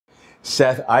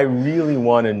Seth, I really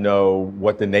want to know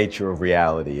what the nature of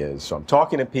reality is. So I'm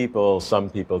talking to people. Some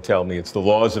people tell me it's the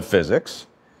laws of physics.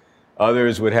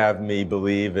 Others would have me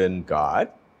believe in God.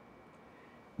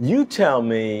 You tell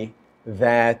me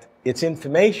that it's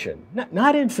information,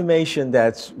 not information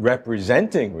that's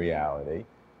representing reality,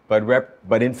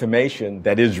 but information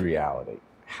that is reality.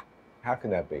 How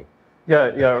can that be?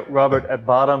 Yeah, Robert, at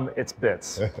bottom, it's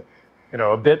bits.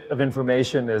 A bit of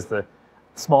information is the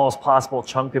smallest possible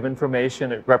chunk of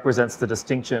information. It represents the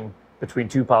distinction between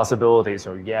two possibilities,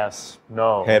 or yes,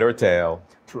 no. Head or tail.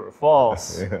 True or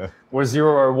false. Yeah. Or 0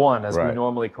 or 1, as right. we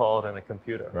normally call it in a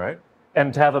computer. Right.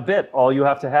 And to have a bit, all you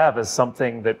have to have is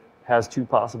something that has two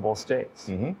possible states.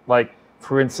 Mm-hmm. Like,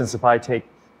 for instance, if I take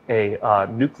a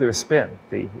nuclear spin,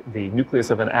 the nucleus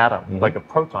of an atom, mm-hmm. like a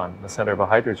proton in the center of a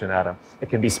hydrogen atom, it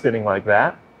can be spinning like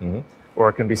that, mm-hmm. or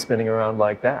it can be spinning around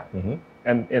like that. Mm-hmm.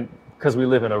 And because we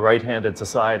live in a right-handed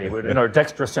society, in our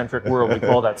dextrocentric world, we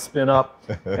call that spin up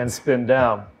and spin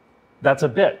down. That's a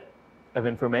bit of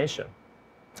information.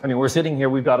 I mean, we're sitting here,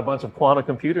 we've got a bunch of quantum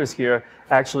computers here.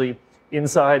 Actually,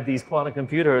 inside these quantum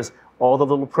computers, all the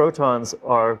little protons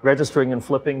are registering and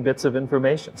flipping bits of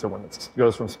information. So when it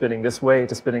goes from spinning this way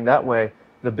to spinning that way,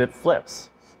 the bit flips.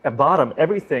 At bottom,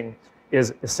 everything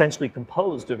is essentially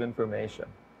composed of information.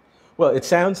 Well, it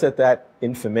sounds that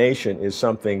information is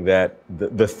something that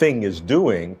the thing is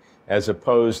doing, as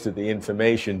opposed to the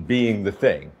information being the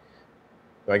thing.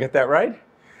 Do I get that right?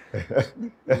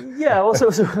 Yeah. Well, so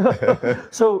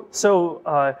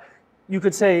you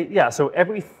could say, yeah. So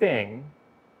everything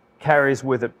carries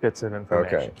with it bits of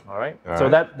information. Okay. All right. So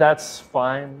that's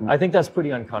fine. I think that's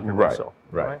pretty uncontroversial.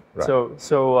 Right. So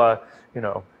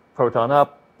proton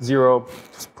up, 0,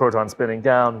 proton spinning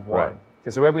down, 1. Right. Okay,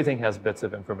 so everything has bits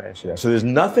of information. Yeah. So there's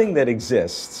nothing that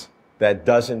exists that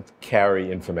doesn't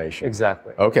carry information.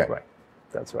 Exactly. Okay. Right.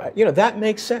 That's right. That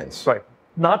makes sense. Right.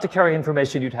 Not to carry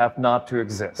information, you'd have not to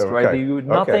exist. Okay. Right.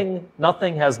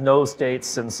 Nothing has no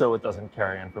states, and so it doesn't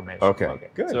carry information. Okay.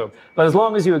 Good. But as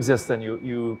long as you exist, then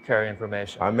you carry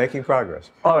information. I'm making progress.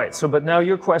 All right. So, but now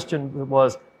your question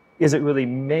was, is it really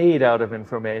made out of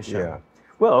information? Yeah.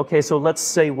 Well, okay. So let's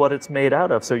say what it's made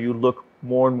out of. So you look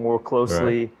more and more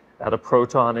closely at a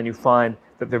proton, and you find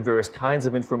that there are various kinds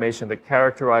of information that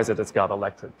characterize it. It's got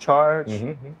electric charge,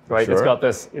 right? Sure. It's got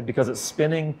this, because it's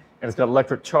spinning, and it's got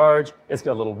electric charge. It's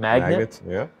got a little magnet.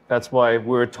 Yeah. That's why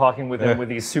we're talking with him with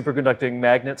these superconducting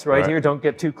magnets right here. Don't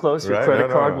get too close. Your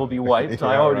credit card will be wiped.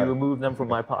 I already removed them from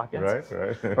my pockets.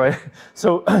 Right.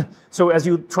 So as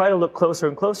you try to look closer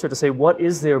and closer to say, what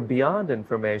is there beyond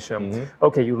information?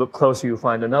 Okay, you look closer, you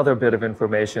find another bit of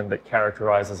information that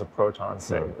characterizes a proton.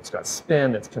 Say it's got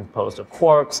spin. It's composed of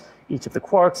quarks. Each of the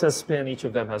quarks has spin. Each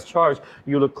of them has charge.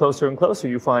 You look closer and closer.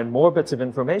 You find more bits of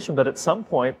information, but at some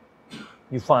point,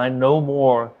 you find no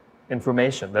more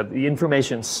information, that the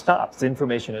information stops. The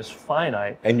information is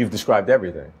finite. And you've described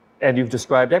everything. And you've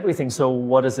described everything. So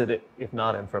what is it if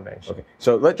not information? Okay.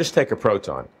 So let's just take a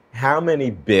proton. How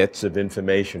many bits of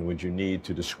information would you need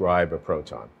to describe a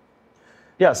proton?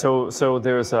 Yeah, so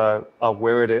there's a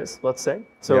where it is, let's say.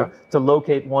 So to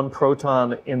locate one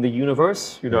proton in the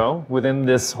universe, within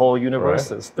this whole universe,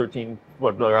 there's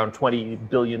around 20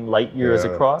 billion light years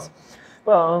across.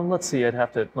 Well, let's see,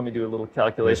 let me do a little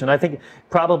calculation. I think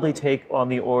probably take on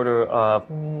the order of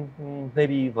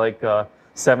maybe like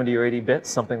 70 or 80 bits,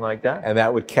 something like that. And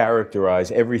that would characterize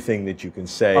everything that you can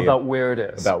say about where it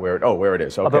is. Where it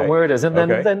is. Okay. About where it is. And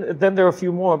then there are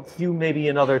a few maybe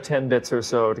another 10 bits or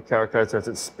so to characterize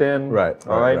its spin.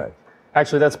 All right.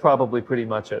 Actually, that's probably pretty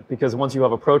much it, because once you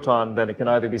have a proton, then it can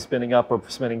either be spinning up or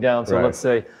spinning down. So let's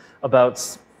say about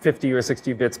 50 or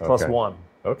 60 bits plus 1.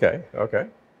 Okay.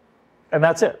 And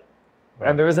that's it.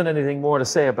 And there isn't anything more to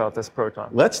say about this proton.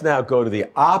 Let's now go to the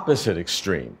opposite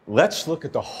extreme. Let's look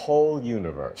at the whole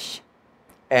universe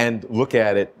and look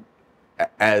at it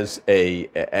as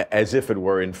if it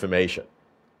were information.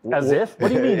 As if? What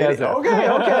do you mean as if? Okay.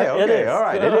 All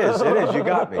right. It is. You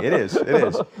got me. It is.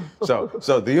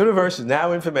 So the universe is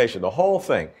now information, the whole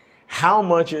thing. How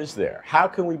much is there? How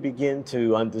can we begin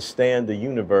to understand the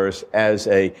universe as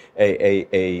a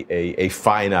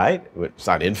finite, it's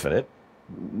not infinite,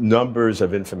 numbers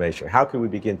of information? How can we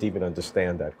begin to even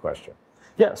understand that question?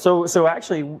 Yeah, so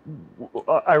actually,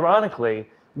 ironically,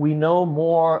 we know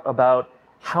more about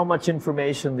how much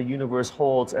information the universe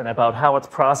holds and about how it's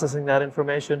processing that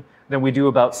information than we do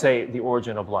about, say, the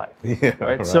origin of life. Yeah,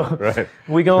 right? So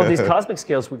we go on these cosmic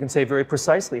scales, we can say very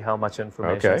precisely how much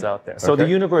information is out there. So the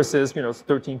universe is,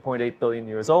 13.8 billion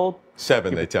years old.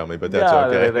 7, they tell me, but that's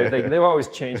okay. They're always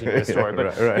changing their story.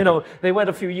 But, they went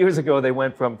a few years ago, they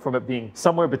went from it being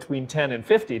somewhere between 10 and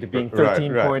 50 to being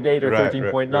 13.8 or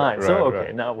 13.9. So,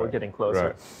 okay, now we're getting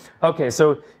closer. Okay,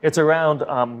 so it's around,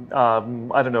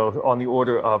 I don't know, on the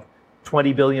order of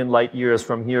 20 billion light years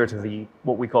from here to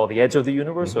what we call the edge of the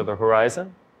universe, or the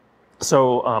horizon.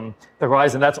 So the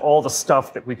horizon, that's all the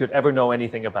stuff that we could ever know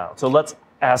anything about. So let's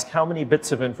ask how many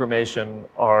bits of information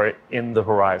are in the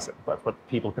horizon, but what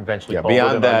people conventionally call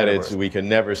beyond that, we can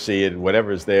never see it.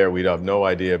 Whatever's there, we have no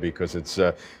idea because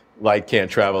light can't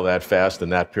travel that fast in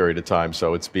that period of time,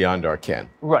 so it's beyond our ken.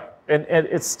 Right. And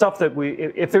it's stuff that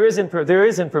if there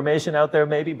is information out there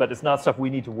maybe, but it's not stuff we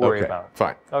need to worry about.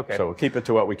 Fine. Okay. So we'll keep it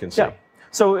to what we can see. Yeah.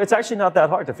 So it's actually not that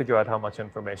hard to figure out how much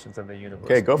information's in the universe.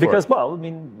 Okay, go for it. Because, well, I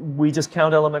mean, we just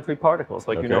count elementary particles.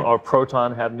 Like, our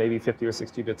proton had maybe 50 or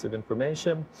 60 bits of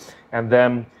information. And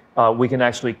then we can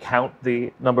actually count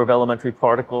the number of elementary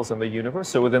particles in the universe.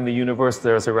 So within the universe,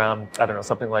 there's around, I don't know,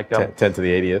 something like 10 to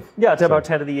the 80th. Yeah, it's about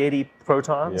 10 to the 80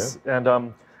 protons. Yeah.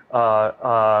 And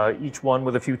each one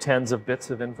with a few tens of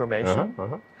bits of information.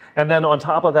 And then on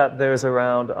top of that, there's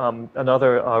around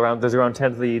there's around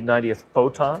 10 to the 90th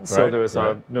photons. So there's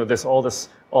there's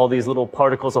all these little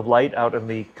particles of light out in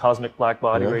the cosmic black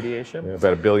body radiation. Yeah,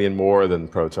 about 1 billion more than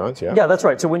protons. Yeah. Yeah, that's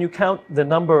right. So when you count the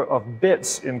number of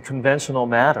bits in conventional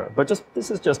matter, but this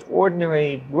is just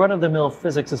ordinary run-of-the-mill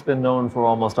physics has been known for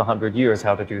almost 100 years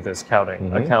how to do this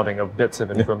counting, accounting of bits of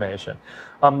information.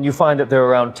 You find that there are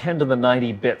around 10 to the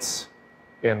 90 bits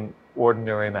in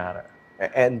ordinary matter.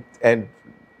 And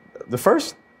the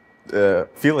first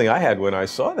feeling I had when I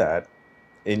saw that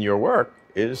in your work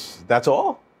is that's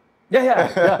all.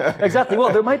 Yeah, exactly.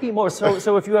 Well, there might be more.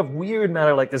 So if you have weird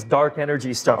matter like this dark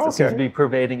energy stuff that seems to be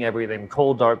pervading everything,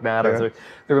 cold dark matter,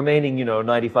 the remaining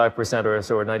 95% or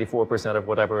so, or 94% of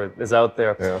whatever is out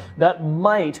there, that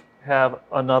might have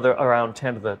another around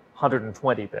 10 to the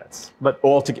 120 bits. But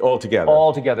altogether.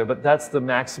 Altogether, but that's the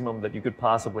maximum that you could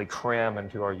possibly cram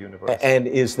into our universe. And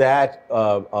is that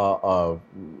on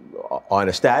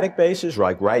a static basis,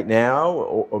 like right now,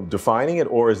 or defining it,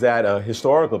 or is that a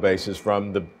historical basis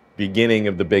from the beginning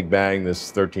of the Big Bang,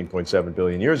 this 13.7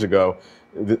 billion years ago,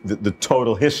 the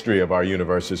total history of our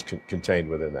universe is contained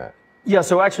within that? Yeah.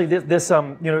 So actually,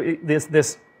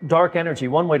 this dark energy.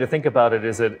 One way to think about it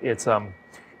is that it's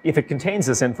if it contains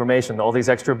this information, all these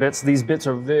extra bits, these bits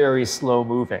are very slow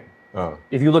moving.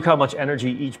 If you look how much energy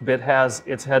each bit has,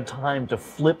 it's had time to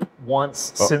flip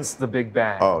once since the Big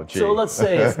Bang. So let's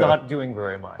say it's not doing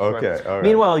very much. Okay. All right.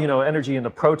 Meanwhile, energy in the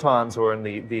protons or in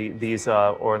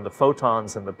the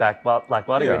photons and the black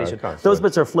body radiation, those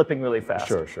bits are flipping really fast.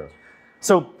 Sure.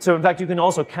 So in fact, you can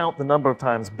also count the number of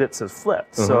times bits have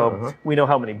flipped. So we know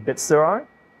how many bits there are,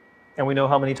 and we know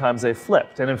how many times they've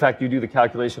flipped. And in fact, you do the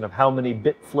calculation of how many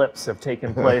bit flips have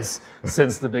taken place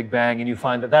since the Big Bang, and you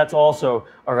find that that's also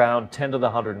around 10 to the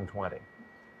 120.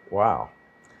 Wow.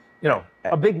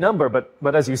 A big number,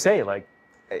 but as you say, I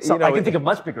can think of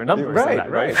much bigger numbers than that,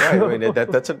 right? I mean,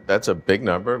 that's a big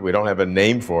number. We don't have a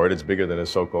name for it. It's bigger than a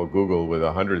so-called Google with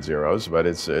 100 zeros, but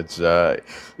it's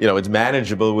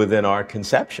manageable within our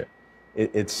conception.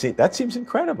 That seems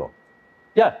incredible.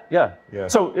 Yeah.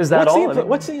 So is that all?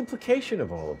 What's the implication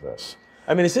of all of this?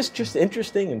 I mean, is this just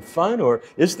interesting and fun, or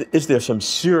is there some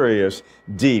serious,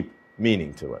 deep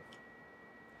meaning to it?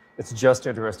 It's just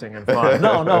interesting and fun.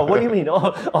 No. What do you mean?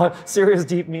 Serious,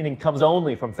 deep meaning comes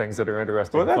only from things that are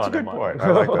interesting and fun. Well, that's a good point.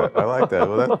 I like that.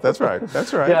 Well, that's right.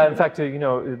 Yeah, in fact,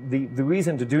 the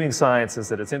reason to doing science is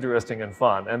that it's interesting and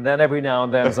fun. And then every now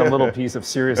and then some little piece of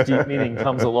serious, deep meaning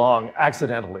comes along,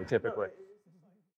 accidentally, typically.